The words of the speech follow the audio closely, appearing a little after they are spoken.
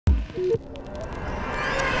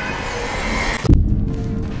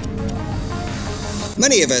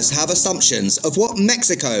Many of us have assumptions of what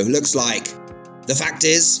Mexico looks like. The fact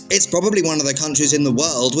is, it's probably one of the countries in the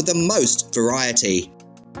world with the most variety.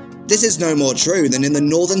 This is no more true than in the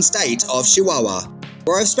northern state of Chihuahua,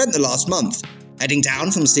 where I've spent the last month, heading down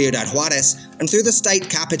from Ciudad Juárez and through the state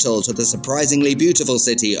capital to the surprisingly beautiful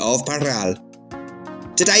city of Parral.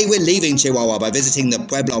 Today we're leaving Chihuahua by visiting the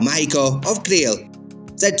Pueblo Mágico of Creel,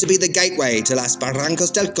 said to be the gateway to Las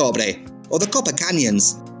Barrancas del Cobre, or the Copper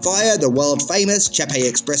Canyons, via the world-famous Chepe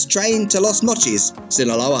Express train to Los Mochis,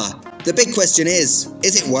 Sinaloa. The big question is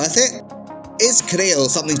it worth it? Is Creel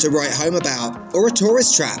something to write home about, or a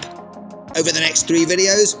tourist trap? Over the next 3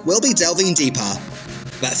 videos, we'll be delving deeper.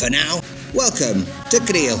 But for now, welcome to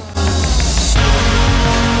Creel.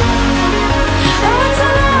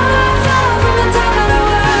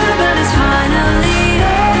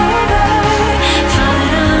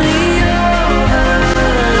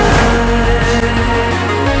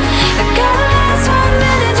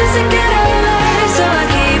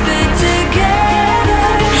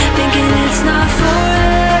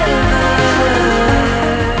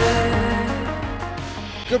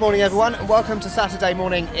 Good morning everyone and welcome to Saturday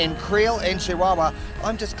morning in Creel in Chihuahua.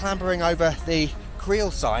 I'm just clambering over the Creel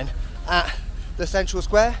sign at the central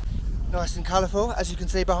square. Nice and colourful as you can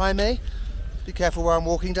see behind me. Be careful where I'm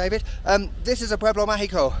walking, David. This is a Pueblo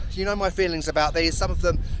Mágico. You know my feelings about these. Some of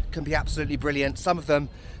them can be absolutely brilliant. Some of them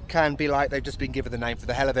can be like they've just been given the name for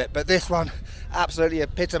the hell of it. But this one absolutely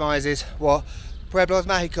epitomises what Pueblos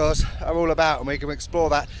Mágicos are all about, and we can explore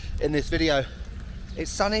that in this video. It's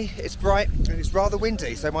sunny, it's bright, and it's rather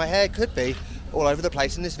windy, so my hair could be all over the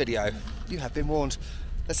place in this video. You have been warned.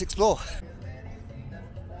 Let's explore.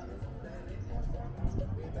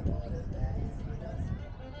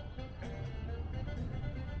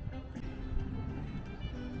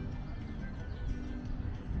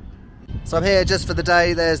 So I'm here just for the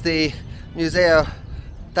day. There's the Museo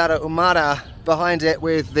Tarahumari behind it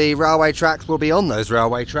with the railway tracks. We'll be on those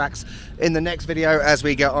railway tracks in the next video as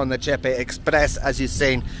we get on the Chepe Express, as you've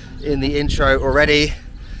seen in the intro already.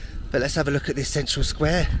 But let's have a look at this central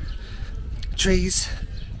square. Trees,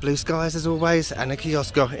 blue skies as always, and a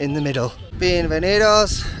kiosco in the middle.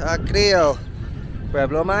 Bienvenidos a Creel,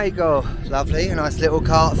 Pueblo Mágico. Lovely, a nice little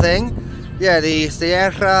cart thing. Yeah, the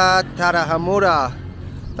Sierra Tarahumari.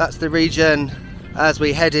 That's the region as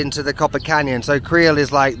we head into the Copper Canyon. So Creel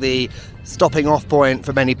is like the stopping off point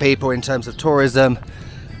for many people in terms of tourism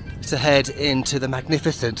to head into the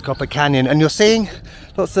magnificent Copper Canyon. And you're seeing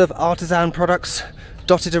lots of artisan products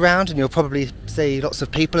dotted around, and you'll probably see lots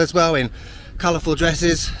of people as well in colourful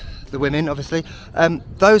dresses, the women obviously.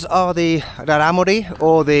 Those are the Rarámuri,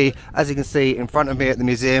 or the, as you can see in front of me at the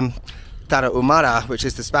museum, Tarahumari, which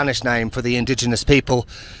is the Spanish name for the indigenous people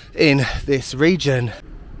in this region.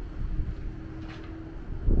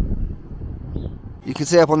 You can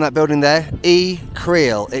see up on that building there,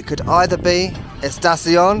 Creel. It could either be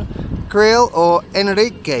Estación Creel or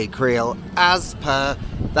Enrique Creel, as per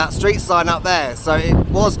that street sign up there. So it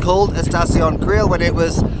was called Estación Creel when it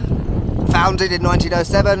was founded in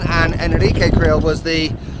 1907, and Enrique Creel was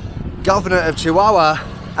the governor of Chihuahua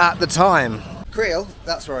at the time. Creel,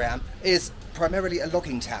 that's where I am, is primarily a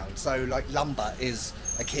logging town. So like lumber is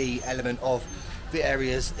a key element of the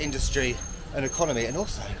area's industry and economy, and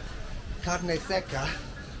also carne seca.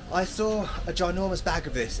 I saw a ginormous bag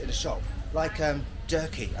of this in a shop, like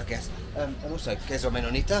jerky, I guess, and also queso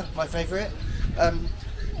menonita, my favourite.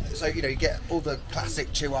 So you know, you get all the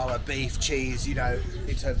classic Chihuahua beef, cheese, you know,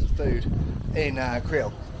 in terms of food in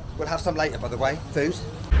Creel. We'll have some later, by the way, food.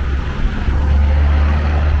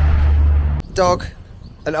 Dog,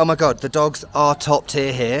 and oh my god, the dogs are top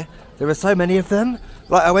tier here. There are so many of them.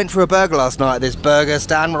 Like, I went for a burger last night at this burger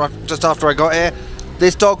stand just after I got here.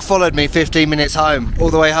 This dog followed me 15 minutes home, all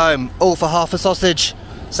the way home, all for half a sausage.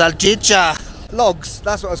 Salchicha. Logs,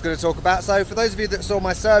 that's what I was going to talk about. So for those of you that saw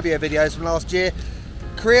my Serbia videos from last year,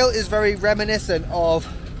 Creel is very reminiscent of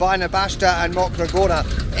Bajna Bašta and Mokra Gorna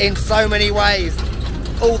in so many ways.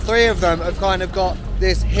 All 3 of them have kind of got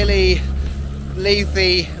this hilly,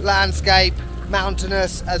 leafy landscape,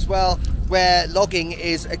 mountainous as well, where logging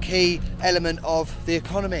is a key element of the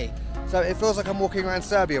economy. So it feels like I'm walking around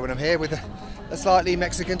Serbia when I'm here with a slightly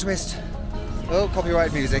Mexican twist. Oh,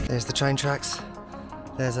 copyright music. There's the train tracks.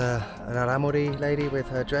 There's a Rarámuri lady with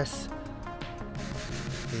her dress.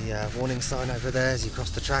 The warning sign over there as you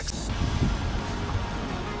cross the tracks.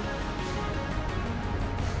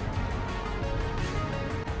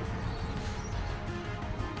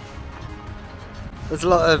 There's a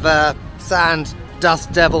lot of sand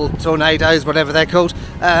dust devil tornadoes, whatever they're called,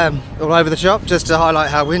 all over the shop, just to highlight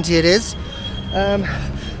how windy it is.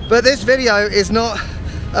 But this video is not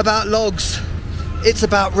about logs, it's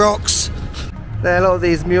about rocks. There are a lot of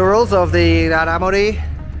these murals of the Rarámuri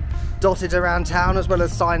dotted around town, as well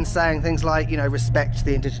as signs saying things like, you know, respect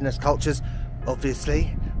the indigenous cultures.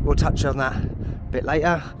 Obviously, we'll touch on that a bit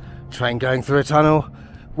later. Train going through a tunnel.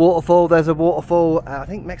 Waterfall, there's a waterfall, I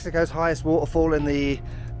think Mexico's highest waterfall in the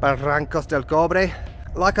Barrancas del Cobre.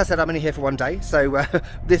 Like I said, I'm only here for one day, so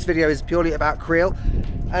this video is purely about Creel.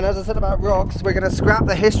 And as I said about rocks, we're going to scrap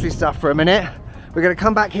the history stuff for a minute. We're going to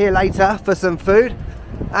come back here later for some food,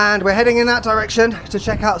 and we're heading in that direction to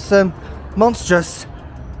check out some monstrous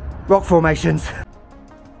rock formations.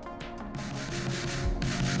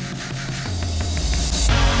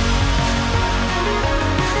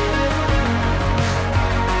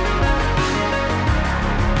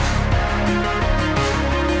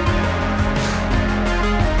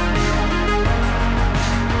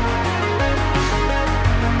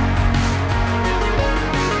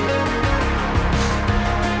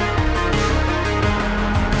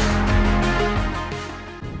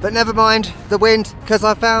 But never mind the wind, because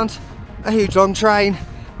I found a huge long train,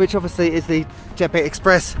 which obviously is the Chepe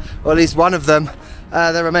Express, or at least one of them.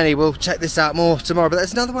 There are many, we'll check this out more tomorrow, but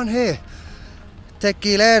there's another one here.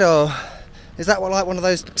 Tequilero. Is that like one of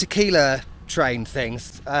those tequila train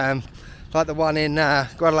things? Like the one in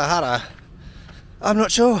Guadalajara? I'm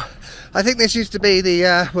not sure. I think this used to be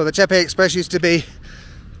the, well, the Chepe Express used to be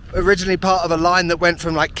originally part of a line that went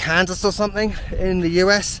from like Kansas or something in the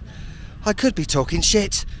US. I could be talking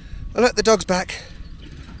shit. Oh look, the dog's back.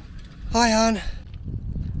 Hi, hon.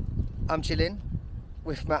 I'm chilling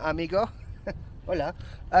with my amigo. Hola.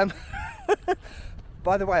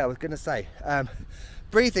 By the way, I was going to say,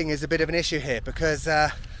 breathing is a bit of an issue here because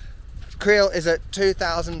Creel is at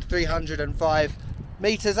 2,305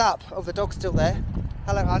 meters up. Oh, the dog's still there.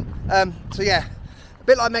 Hello, hon. So yeah, a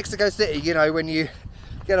bit like Mexico City, you know, when you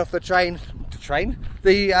get off the plane,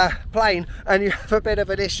 and you have a bit of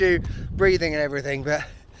an issue breathing and everything, but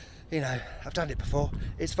you know, I've done it before,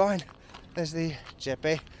 it's fine. There's the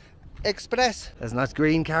Chepe Express. There's a nice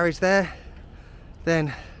green carriage there.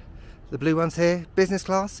 Then the blue one's here, business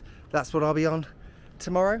class. That's what I'll be on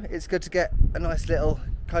tomorrow. It's good to get a nice little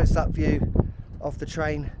close-up view of the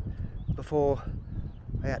train before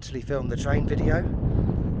I actually film the train video.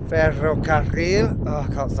 Ferrocarril, oh,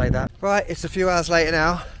 I can't say that. Right, it's a few hours later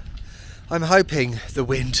now. I'm hoping the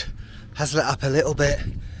wind has let up a little bit,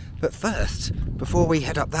 but first, before we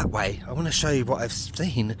head up that way, I want to show you what I've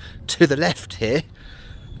seen to the left here.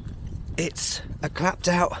 It's a clapped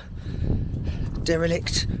out,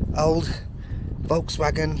 derelict, old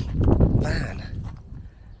Volkswagen van.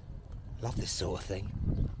 Love this sort of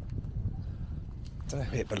thing. Don't know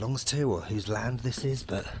who it belongs to or whose land this is,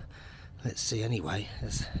 but let's see anyway.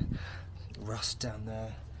 There's rust down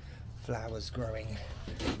there. Flowers growing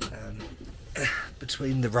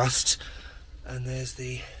between the rust, and there's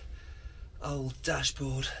the old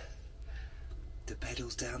dashboard, the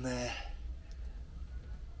pedals down there.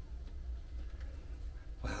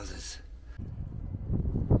 Wowzers.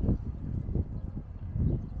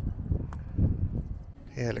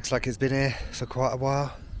 Yeah, it looks like it's been here for quite a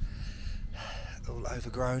while, all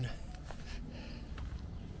overgrown.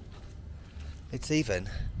 It's even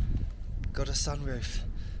got a sunroof.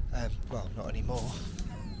 Well, not anymore.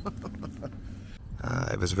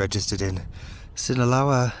 It was registered in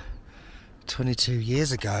Sinaloa 22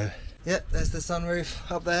 years ago. Yep, there's the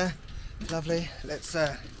sunroof up there. Lovely. Let's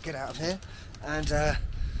get out of here and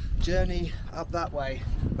journey up that way.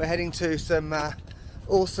 We're heading to some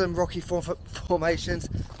awesome rocky formations,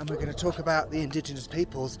 and we're going to talk about the indigenous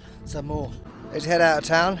peoples some more. As you head out of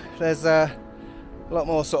town, there's a lot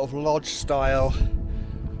more sort of lodge style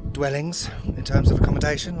dwellings in terms of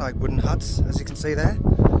accommodation, like wooden huts, as you can see there.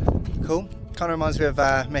 Cool. Kind of reminds me of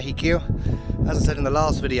Mexico. As I said in the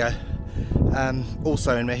last video,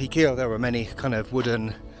 also in Mexico there were many kind of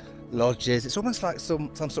wooden lodges. It's almost like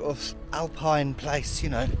some sort of alpine place, you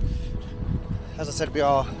know. As I said, we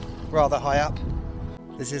are rather high up.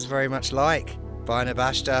 This is very much like Bajina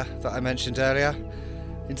Bašta that I mentioned earlier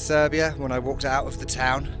in Serbia, when I walked out of the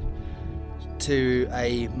town to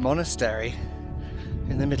a monastery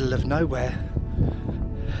in the middle of nowhere.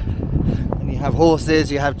 And you have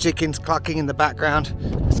horses, you have chickens clucking in the background.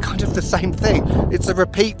 It's kind of the same thing. It's a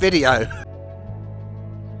repeat video.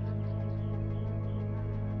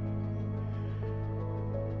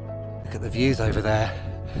 Look at the views over there.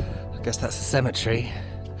 I guess that's a cemetery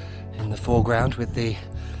in the foreground with the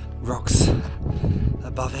rocks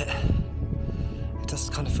above it. It does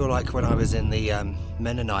kind of feel like when I was in the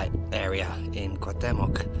Mennonite area in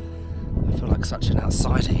Cuauhtemoc. I feel like such an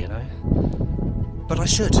outsider, you know. But I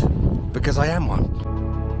should, because I am one.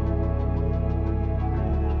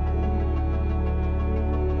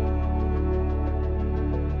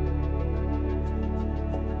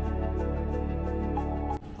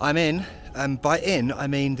 I'm in, and by in I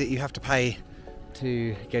mean that you have to pay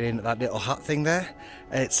to get in that little hut thing there.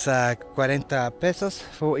 It's 40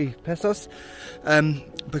 pesos,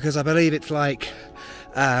 because I believe it's like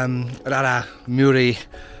Rarámuri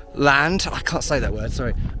land. I can't say that word,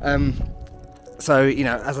 sorry. So, you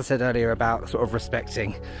know, as I said earlier about sort of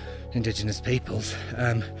respecting indigenous peoples,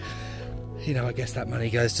 you know, I guess that money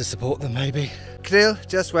goes to support them maybe. Creel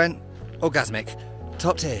just went orgasmic.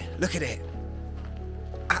 Top tier, look at it.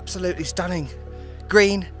 Absolutely stunning.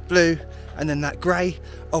 Green, blue, and then that grey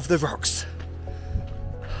of the rocks.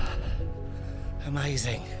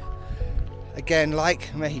 Amazing. Again,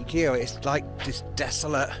 like Mexico, it's like this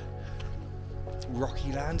desolate,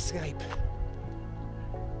 rocky landscape.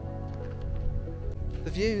 The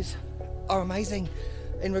views are amazing.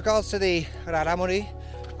 In regards to the Rarámuri,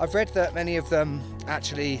 I've read that many of them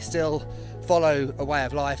actually still follow a way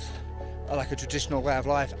of life, like a traditional way of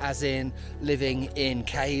life, as in living in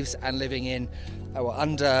caves and living in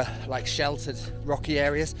under like sheltered rocky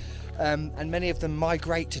areas, and many of them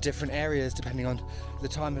migrate to different areas depending on the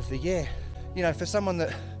time of the year. You know, for someone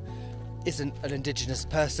that isn't an indigenous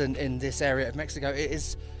person in this area of Mexico,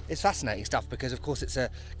 it's fascinating stuff, because of course it's a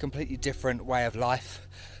completely different way of life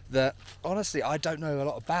that honestly I don't know a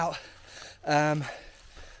lot about,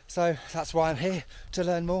 so that's why I'm here, to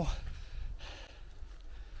learn more.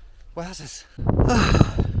 Wowzers.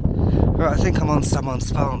 Right, I think I'm on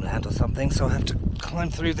someone's farmland or something, so I have to climb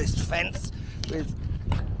through this fence with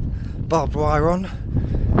barbed wire on.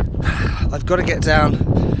 I've got to get down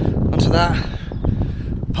onto that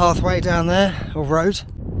pathway down there, or road.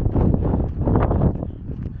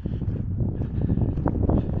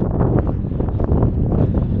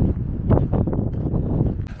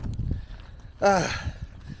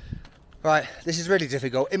 Right, this is really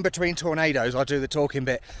difficult. In between tornadoes, I'll do the talking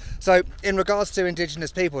bit. So, in regards to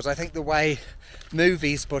indigenous peoples, I think the way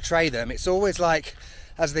movies portray them, it's always like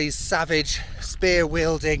as these savage,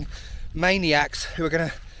 spear-wielding maniacs who are going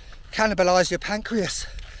to cannibalise your pancreas.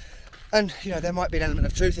 And, you know, there might be an element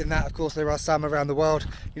of truth in that. Of course, there are some around the world.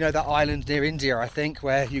 You know, that island near India, I think,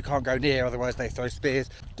 where you can't go near, otherwise they throw spears.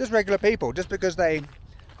 Just regular people. Just because they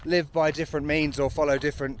live by different means or follow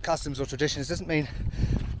different customs or traditions doesn't mean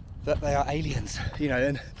that they are aliens, you know.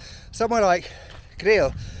 And somewhere like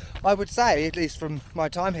Creel, I would say, at least from my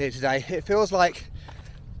time here today, it feels like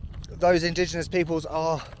those indigenous peoples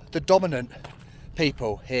are the dominant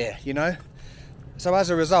people here, you know. So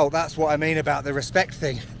as a result, that's what I mean about the respect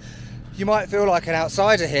thing. You might feel like an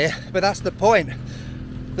outsider here, but that's the point.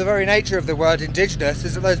 The very nature of the word indigenous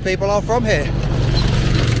is that those people are from here.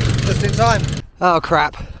 Just in time. Oh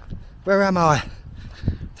crap, where am I?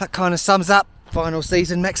 That kind of sums up final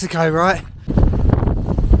season Mexico, right?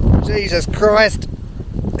 Jesus Christ.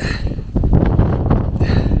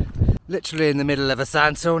 Literally in the middle of a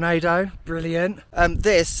sand tornado. Brilliant.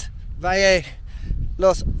 This, Valle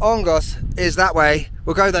Los Hongos, is that way.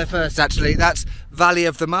 We'll go there first actually. That's Valley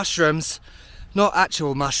of the Mushrooms. Not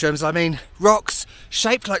actual mushrooms, I mean rocks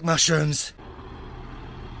shaped like mushrooms.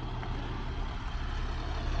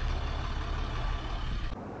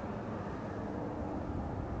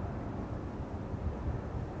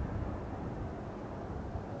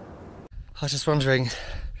 I was just wondering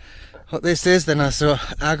what this is, then I saw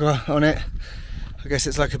agua on it. I guess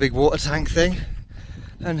it's like a big water tank thing.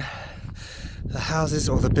 And the houses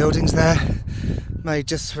or the buildings there made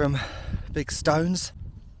just from big stones.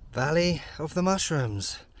 Valley of the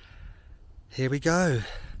Mushrooms. Here we go.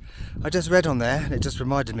 I just read on there, and it just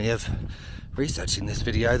reminded me of researching this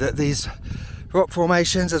video, that these rock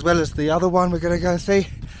formations, as well as the other one we're going to go and see,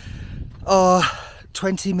 are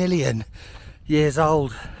 20 million years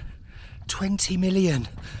old. 20 million.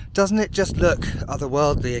 Doesn't it just look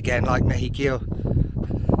otherworldly again, like Mexico?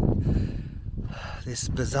 This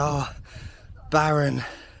bizarre, barren,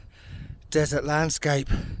 desert landscape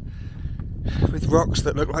with rocks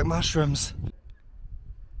that look like mushrooms.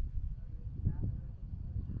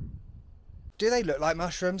 Do they look like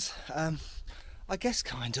mushrooms? I guess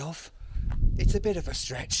kind of. It's a bit of a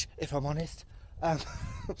stretch, if I'm honest.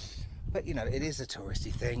 But you know, it is a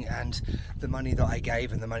touristy thing, and the money that I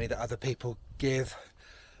gave and the money that other people give,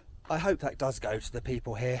 I hope that does go to the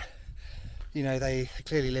people here. You know, they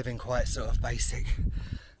clearly live in quite sort of basic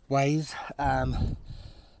ways,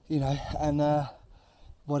 you know, and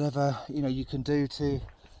whatever, you know, you can do to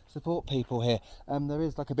support people here. There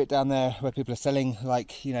is like a bit down there where people are selling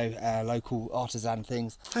like, you know, local artisan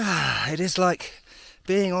things. It is like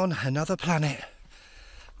being on another planet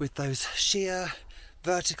with those sheer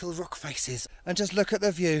vertical rock faces. And just look at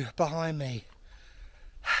the view behind me.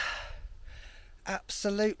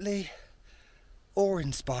 Absolutely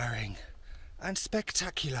awe-inspiring and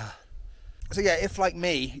spectacular. So yeah, if like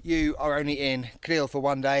me, you are only in Creel for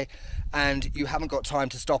one day and you haven't got time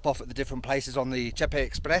to stop off at the different places on the Chepe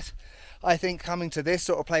Express, I think coming to this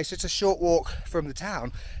sort of place, just a short walk from the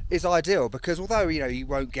town, is ideal, because although, you know, you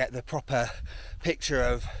won't get the proper picture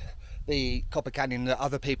of the Copper Canyon that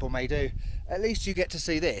other people may do, at least you get to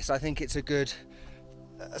see this. I think it's a good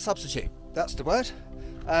substitute, that's the word.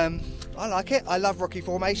 I like it. I love rocky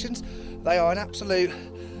formations. They are an absolute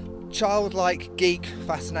childlike geek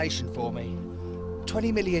fascination for me.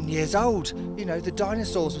 20 million years old, you know, the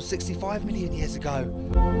dinosaurs were 65 million years ago.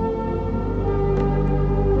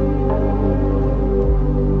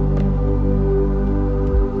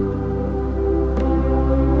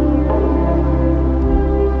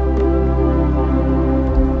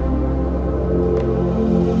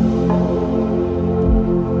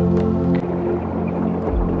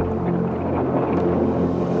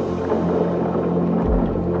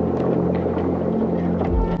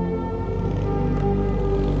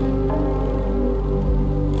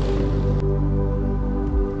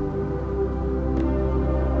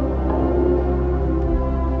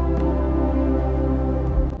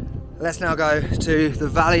 Let's now go to the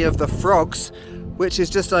Valley of the Frogs, which is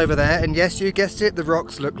just over there, and yes, you guessed it, the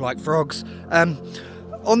rocks look like frogs.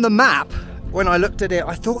 On the map, when I looked at it,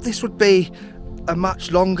 I thought this would be a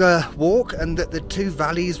much longer walk and that the two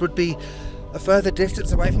valleys would be a further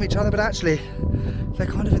distance away from each other, but actually they're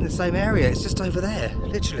kind of in the same area. It's just over there,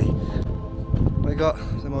 literally. We got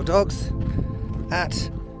some more dogs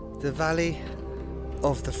at the Valley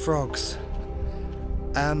of the Frogs.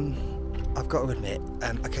 I've got to admit,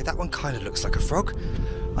 okay, that one kind of looks like a frog.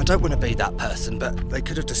 I don't want to be that person, but they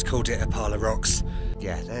could have just called it a pile of rocks.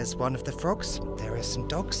 Yeah, there's one of the frogs. There are some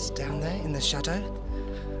dogs down there in the shadow,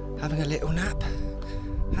 having a little nap.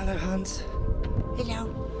 Hello, Hans. Hello.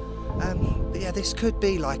 But yeah, this could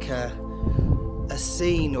be like a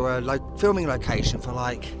scene or a filming location for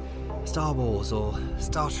like Star Wars or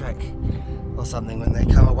Star Trek or something when they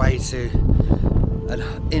come away to an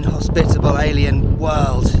inhospitable alien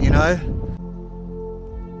world, you know?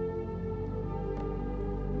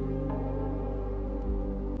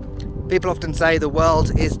 People often say the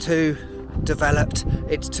world is too developed,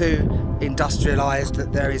 it's too industrialized,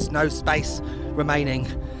 that there is no space remaining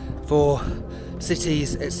for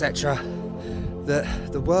cities, etc.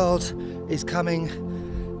 That the world is coming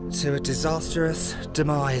to a disastrous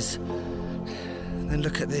demise. And then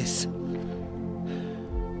look at this.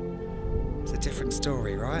 It's a different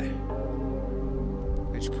story, right?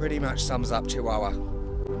 Which pretty much sums up Chihuahua.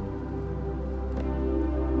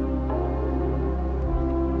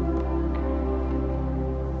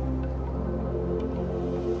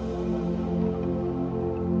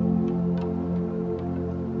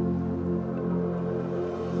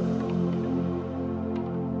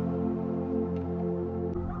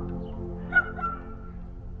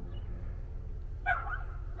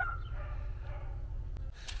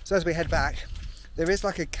 So as we head back, there is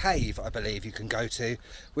like a cave, I believe, you can go to,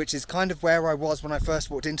 which is kind of where I was when I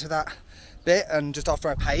first walked into that bit and just after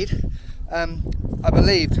I paid. I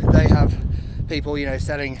believe they have people, you know,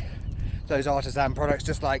 selling those artisan products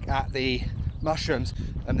just like at the mushrooms.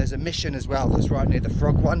 And there's a mission as well that's right near the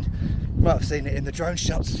frog one. You might have seen it in the drone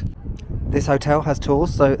shots. This hotel has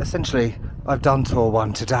tours, so essentially I've done tour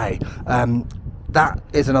one today. That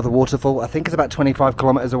is another waterfall. I think it's about 25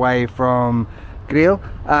 kilometers away from Creel.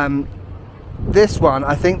 This one,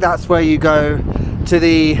 I think that's where you go to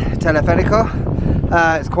the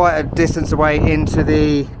Teleférico. It's quite a distance away into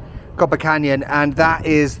the Copper Canyon, and that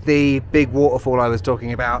is the big waterfall I was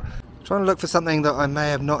talking about. I'm trying to look for something that I may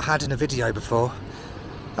have not had in a video before.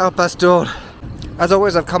 Al Pastor. As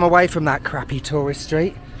always, I've come away from that crappy tourist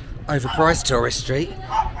street, overpriced tourist street.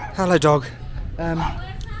 Hello, dog. And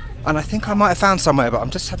I think I might have found somewhere, but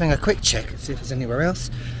I'm just having a quick check and see if there's anywhere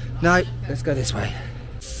else. No, let's go this way.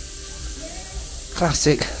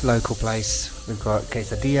 Classic local place. We've got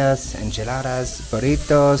quesadillas, enchiladas,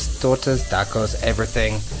 burritos, tortas, tacos,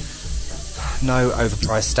 everything. No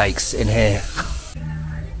overpriced steaks in here.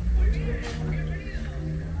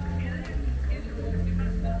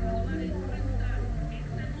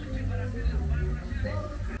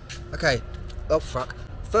 Okay, oh fuck.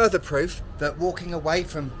 Further proof that walking away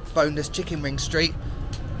from boneless chicken wing street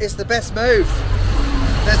is the best move.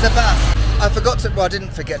 There's a bus. I forgot to, well, I didn't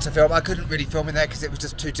forget to film. I couldn't really film in there because it was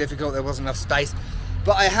just too difficult. There wasn't enough space.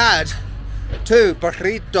 But I had 2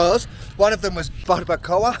 burritos. One of them was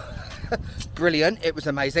barbacoa. Brilliant, it was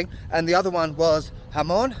amazing. And the other one was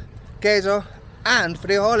jamón, queso, and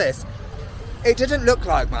frijoles. It didn't look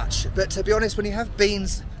like much, but to be honest, when you have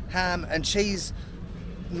beans, ham, and cheese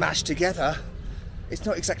mashed together, it's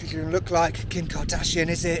not exactly going to look like Kim Kardashian,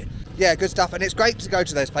 is it? Yeah, good stuff. And it's great to go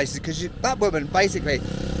to those places because that woman, basically,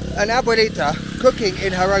 an abuelita cooking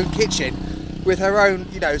in her own kitchen with her own,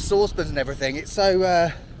 you know, saucepans and everything. It's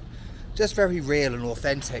so just very real and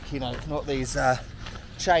authentic, you know. It's not these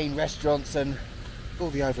chain restaurants and all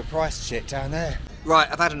the overpriced shit down there. Right,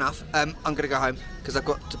 I've had enough. I'm going to go home because I've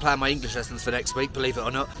got to plan my English lessons for next week, believe it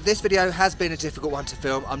or not. This video has been a difficult one to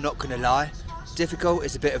film, I'm not going to lie. Difficult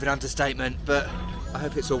is a bit of an understatement, but I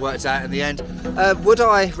hope it's all worked out in the end. Would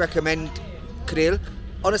I recommend Creel?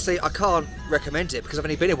 Honestly, I can't recommend it because I've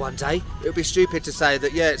only been here one day. It would be stupid to say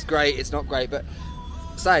that, yeah, it's great, it's not great, but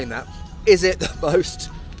saying that, is it the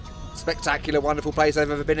most spectacular, wonderful place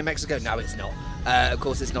I've ever been in Mexico? No, it's not. Of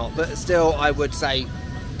course it's not, but still I would say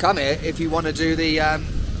come here if you want to do the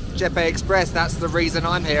Chepe Express. That's the reason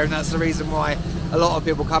I'm here, and that's the reason why a lot of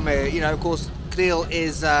people come here. You know, of course, Creel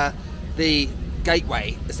is the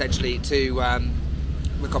gateway essentially to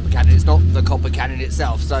the Copper Canyon. It's not the Copper Canyon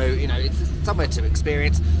itself, so you know, it's somewhere to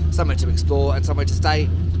experience, somewhere to explore, and somewhere to stay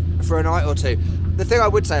for a night or two. The thing I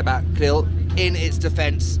would say about Creel, in its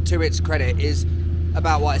defence, to its credit, is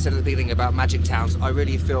about what I said at the beginning about magic towns. I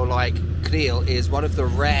really feel like Creel is one of the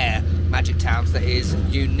rare magic towns that is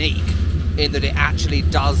unique in that it actually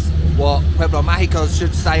does what Pueblo Mágico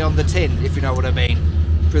should say on the tin, if you know what I mean.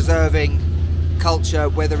 Preserving culture,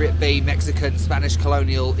 whether it be Mexican, Spanish,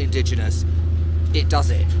 colonial, indigenous, it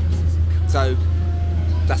does it. So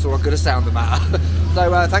that's all I'm going to say on the matter.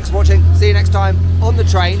 So thanks for watching. See you next time on the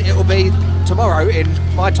train. It will be tomorrow in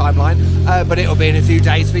my timeline, but it will be in a few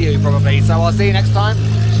days for you probably. So I'll see you next time.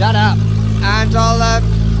 Shut up. And I'll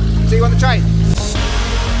see you on the train.